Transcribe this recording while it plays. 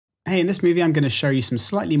Hey, in this movie I'm going to show you some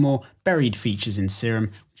slightly more buried features in Serum,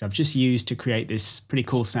 which I've just used to create this pretty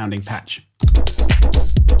cool sounding patch.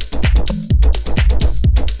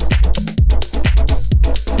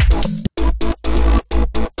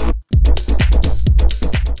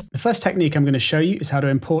 The first technique I'm going to show you is how to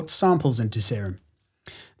import samples into Serum.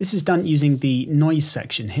 This is done using the noise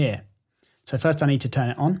section here. So first I need to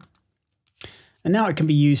turn it on. And now it can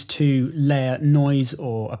be used to layer noise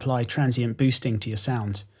or apply transient boosting to your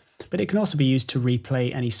sounds. But it can also be used to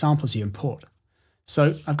replay any samples you import.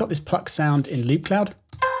 So I've got this pluck sound in Loopcloud.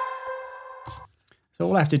 So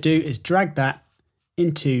all I have to do is drag that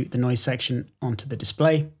into the noise section onto the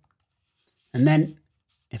display. And then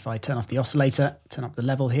if I turn off the oscillator, turn up the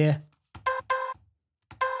level here,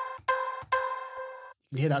 you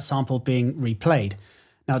can hear that sample being replayed.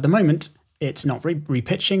 Now at the moment, it's not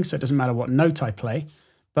repitching, so it doesn't matter what note I play.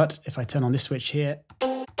 But if I turn on this switch here,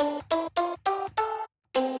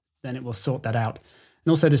 then it will sort that out.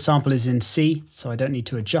 And also the sample is in C, so I don't need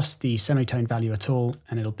to adjust the semitone value at all,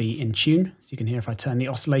 and it'll be in tune. As you can hear if I turn the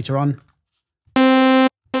oscillator on.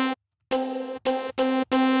 And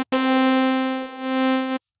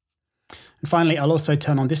finally, I'll also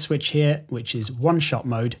turn on this switch here, which is one-shot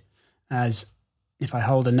mode, as if I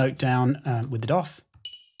hold a note down with it off,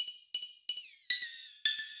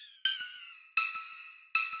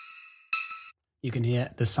 you can hear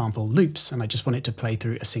the sample loops, and I just want it to play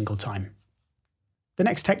through a single time. The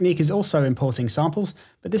next technique is also importing samples,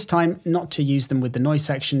 but this time not to use them with the noise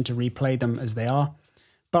section to replay them as they are,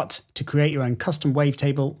 but to create your own custom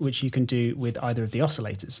wavetable, which you can do with either of the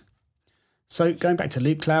oscillators. So going back to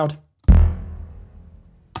Loopcloud,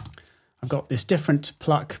 I've got this different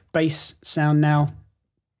pluck bass sound now.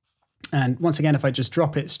 And once again, if I just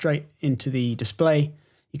drop it straight into the display,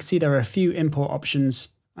 you can see there are a few import options.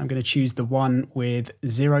 I'm going to choose the one with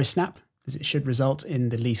 0 snap, as it should result in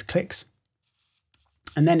the least clicks.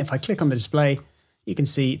 And then if I click on the display, you can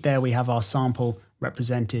see there we have our sample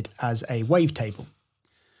represented as a wavetable.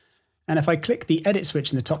 And if I click the edit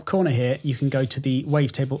switch in the top corner here, you can go to the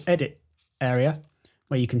wavetable edit area,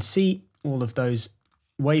 where you can see all of those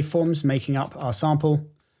waveforms making up our sample. And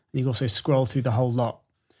you can also scroll through the whole lot.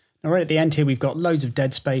 Now right at the end here, we've got loads of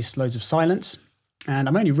dead space, loads of silence. And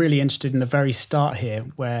I'm only really interested in the very start here,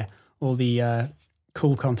 where all the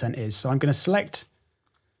cool content is. So I'm going to select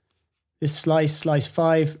this slice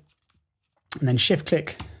 5, and then shift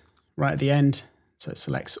click right at the end. So it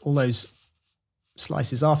selects all those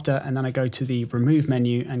slices after, and then I go to the remove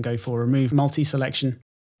menu and go for remove multi-selection.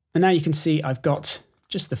 And now you can see I've got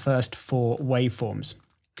just the first 4 waveforms.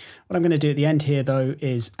 What I'm going to do at the end here though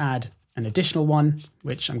is add an additional one,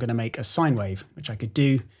 which I'm going to make a sine wave, which I could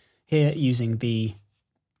do here using the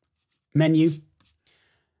menu.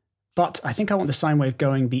 But I think I want the sine wave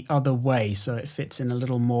going the other way, so it fits in a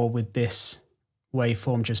little more with this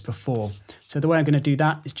waveform just before. So the way I'm going to do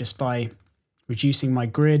that is just by reducing my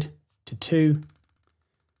grid to 2.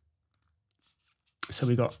 So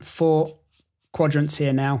we've got 4 quadrants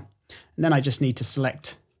here now, and then I just need to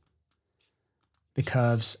select the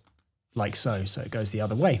curves like so, so it goes the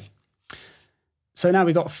other way. So now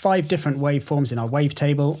we've got 5 different waveforms in our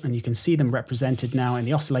wavetable, and you can see them represented now in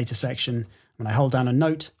the oscillator section. When I hold down a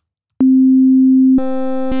note,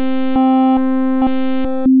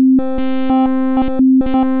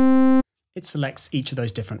 it selects each of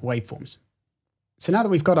those different waveforms. So now that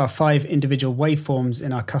we've got our 5 individual waveforms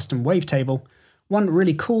in our custom wavetable, one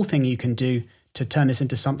really cool thing you can do to turn this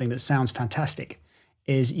into something that sounds fantastic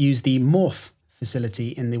is use the morph facility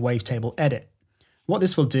in the wavetable edit. What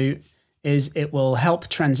this will do is it will help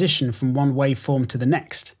transition from one waveform to the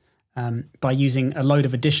next by using a load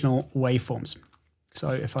of additional waveforms.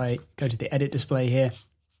 So if I go to the edit display here,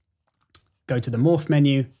 go to the morph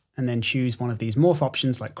menu, and then choose one of these morph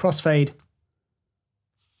options like crossfade.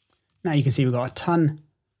 Now you can see we've got a ton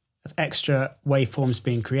of extra waveforms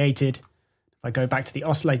being created. If I go back to the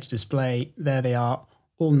oscillator display, there they are,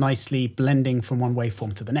 all nicely blending from one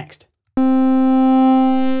waveform to the next.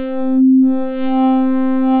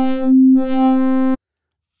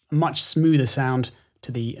 A much smoother sound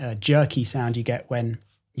to the jerky sound you get when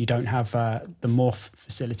you don't have the morph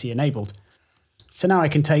facility enabled. So now I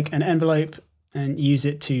can take an envelope and use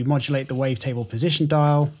it to modulate the wavetable position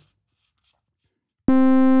dial.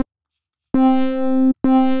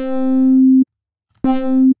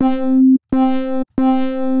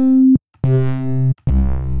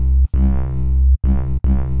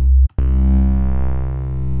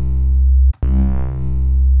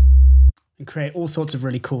 And create all sorts of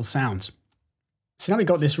really cool sounds. So now we've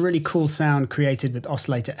got this really cool sound created with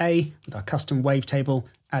oscillator A, with our custom wavetable,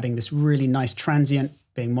 adding this really nice transient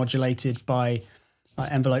being modulated by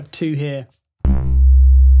like envelope 2 here,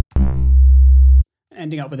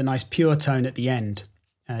 ending up with a nice pure tone at the end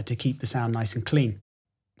to keep the sound nice and clean.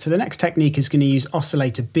 So the next technique is going to use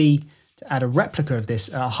oscillator B to add a replica of this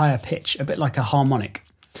at a higher pitch, a bit like a harmonic.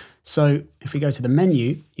 So if we go to the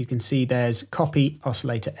menu, you can see there's copy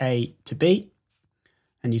oscillator A to B,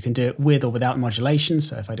 and you can do it with or without modulation.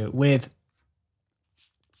 So if I do it with,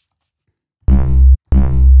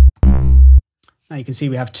 now you can see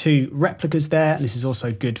we have 2 replicas there, and this is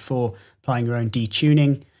also good for applying your own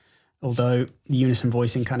detuning, although the unison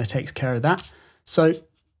voicing kind of takes care of that. So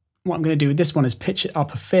what I'm going to do with this one is pitch it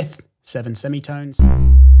up a fifth, 7 semitones.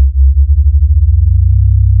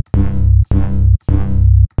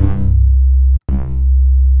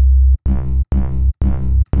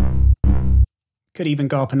 Could even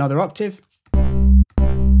go up another octave.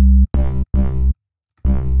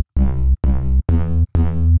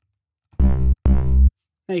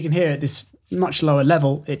 Now you can hear at this much lower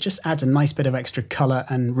level, it just adds a nice bit of extra color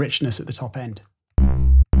and richness at the top end.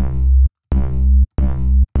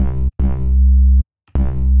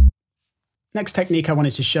 Next technique I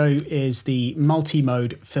wanted to show is the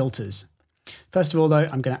multi-mode filters. First of all though,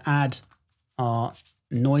 I'm going to add our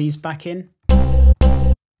noise back in.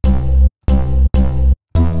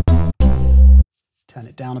 Turn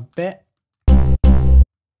it down a bit.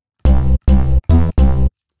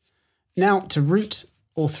 Now to route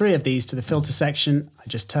all 3 of these to the filter section, I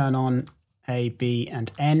just turn on A, B,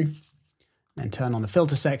 and N, then turn on the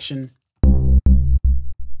filter section.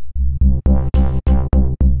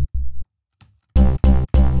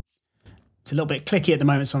 It's a little bit clicky at the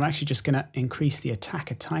moment, so I'm actually just going to increase the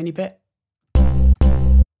attack a tiny bit.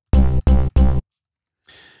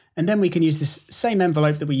 And then we can use this same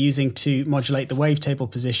envelope that we're using to modulate the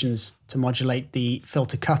wavetable positions to modulate the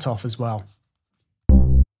filter cutoff as well.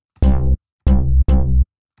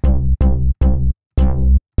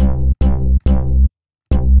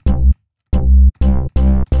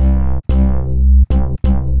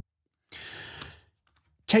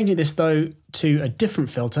 Changing this though to a different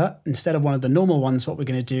filter, instead of one of the normal ones, what we're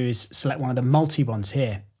going to do is select one of the multi ones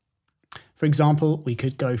here. For example, we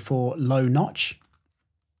could go for low notch.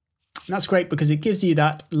 And that's great because it gives you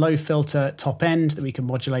that low filter top end that we can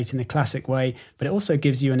modulate in the classic way, but it also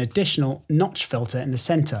gives you an additional notch filter in the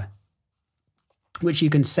center, which you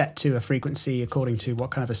can set to a frequency according to what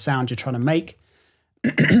kind of a sound you're trying to make.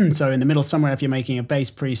 So in the middle somewhere, if you're making a bass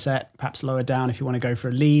preset, perhaps lower down if you want to go for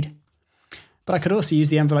a lead. But I could also use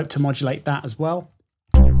the envelope to modulate that as well.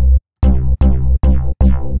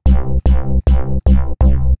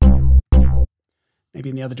 Maybe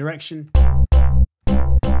in the other direction.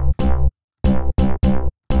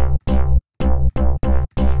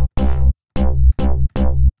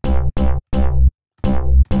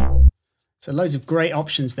 So loads of great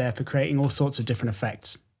options there for creating all sorts of different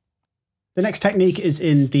effects. The next technique is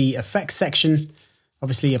in the effects section.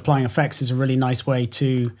 Obviously, applying effects is a really nice way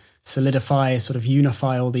to solidify, sort of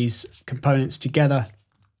unify all these components together.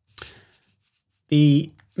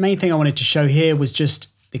 The main thing I wanted to show here was just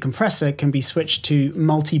the compressor can be switched to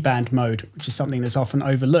multi-band mode, which is something that's often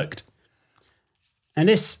overlooked. And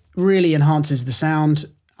this really enhances the sound.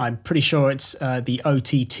 I'm pretty sure it's the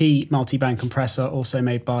OTT multi-band compressor, also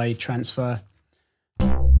made by Transfer.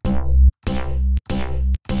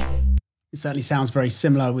 It certainly sounds very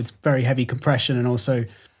similar with very heavy compression and also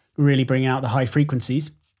really bringing out the high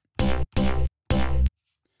frequencies.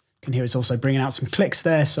 You can hear it's also bringing out some clicks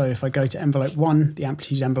there. So if I go to envelope 1, the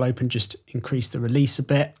amplitude envelope, and just increase the release a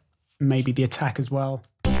bit, maybe the attack as well.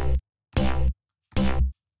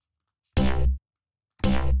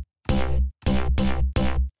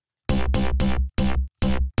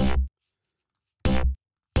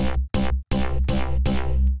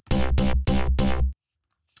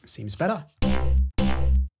 Seems better.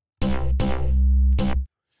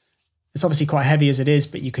 It's obviously quite heavy as it is,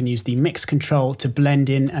 but you can use the mix control to blend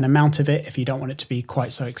in an amount of it if you don't want it to be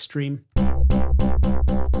quite so extreme.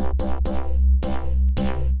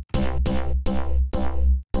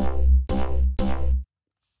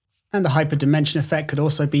 And the hyperdimension effect could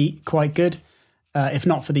also be quite good. If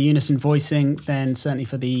not for the unison voicing, then certainly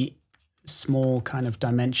for the small kind of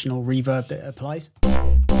dimensional reverb that it applies.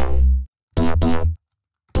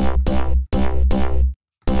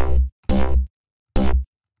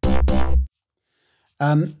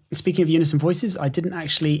 Speaking of unison voices, I didn't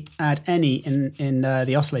actually add any in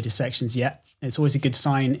the oscillator sections yet. It's always a good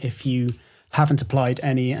sign if you haven't applied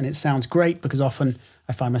any, and it sounds great because often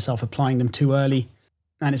I find myself applying them too early,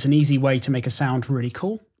 and it's an easy way to make a sound really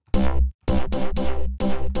cool.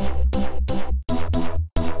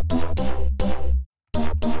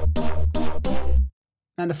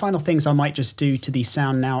 And the final things I might just do to the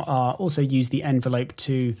sound now are also use the envelope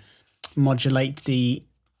to modulate the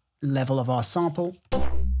level of our sample,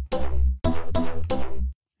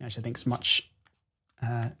 which I think is much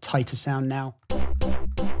tighter sound now.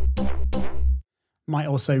 Might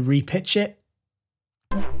also repitch it.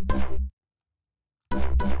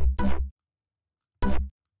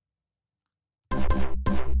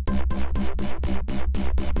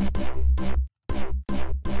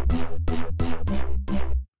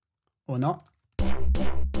 Or not.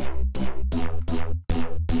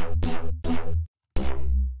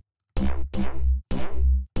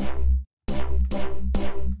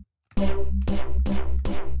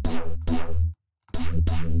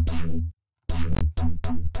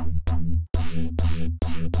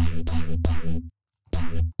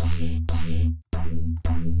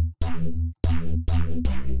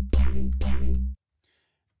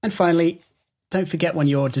 And finally, don't forget when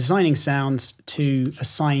you're designing sounds to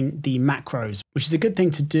assign the macros, which is a good thing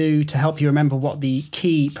to do to help you remember what the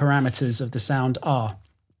key parameters of the sound are.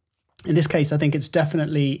 In this case, I think it's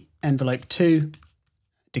definitely envelope 2,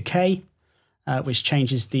 decay, which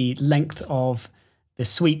changes the length of the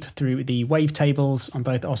sweep through the wavetables on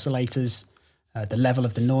both oscillators, the level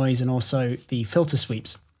of the noise, and also the filter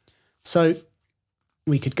sweeps. So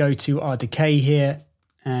we could go to our decay here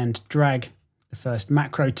and drag the first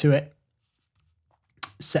macro to it,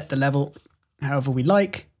 set the level however we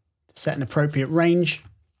like, set an appropriate range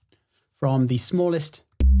from the smallest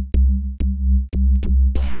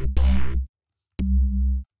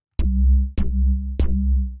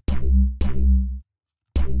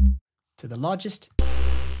to the largest.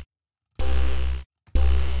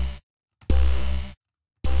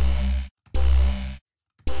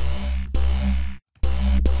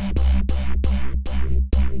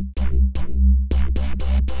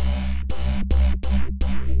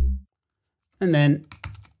 And then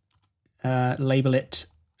label it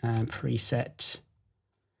preset,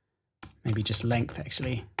 maybe just length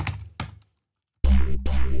actually.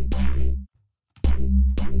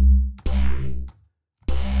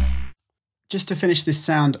 Just to finish this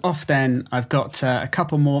sound off then, I've got a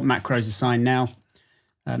couple more macros assigned now.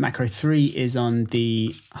 Macro 3 is on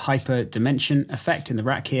the hyper dimension effect in the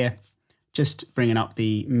rack here, just bringing up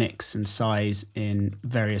the mix and size in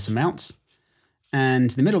various amounts. And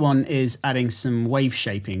the middle one is adding some wave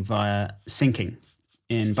shaping via syncing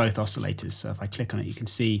in both oscillators. So if I click on it, you can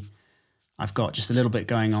see I've got just a little bit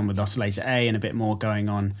going on with oscillator A and a bit more going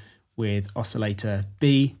on with oscillator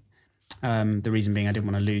B. The reason being I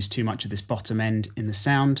didn't want to lose too much of this bottom end in the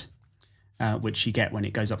sound, which you get when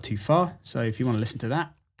it goes up too far. So if you want to listen to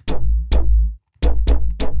that.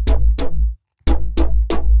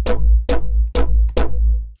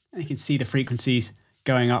 And you can see the frequencies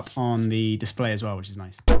going up on the display as well, which is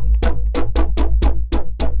nice. And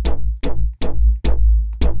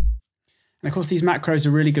of course, these macros are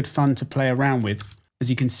really good fun to play around with. As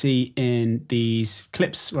you can see in these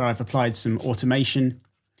clips where I've applied some automation.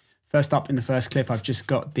 First up in the first clip, I've just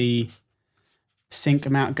got the sync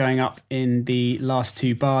amount going up in the last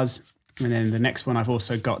 2 bars. And then the next one, I've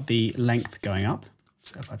also got the length going up.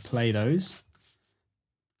 So if I play those.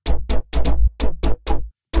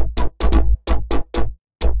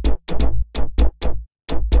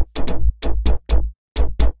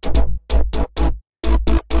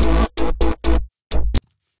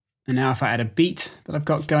 And now if I add a beat that I've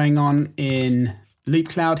got going on in Loop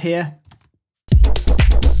Cloud here.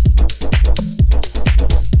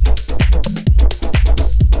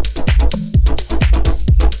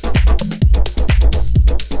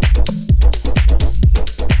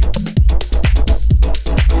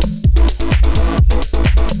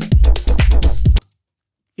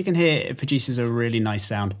 You can hear it produces a really nice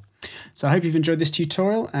sound. So I hope you've enjoyed this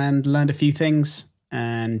tutorial and learned a few things.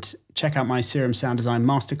 And check out my Serum sound design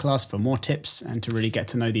masterclass for more tips and to really get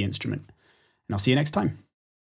to know the instrument. And I'll see you next time.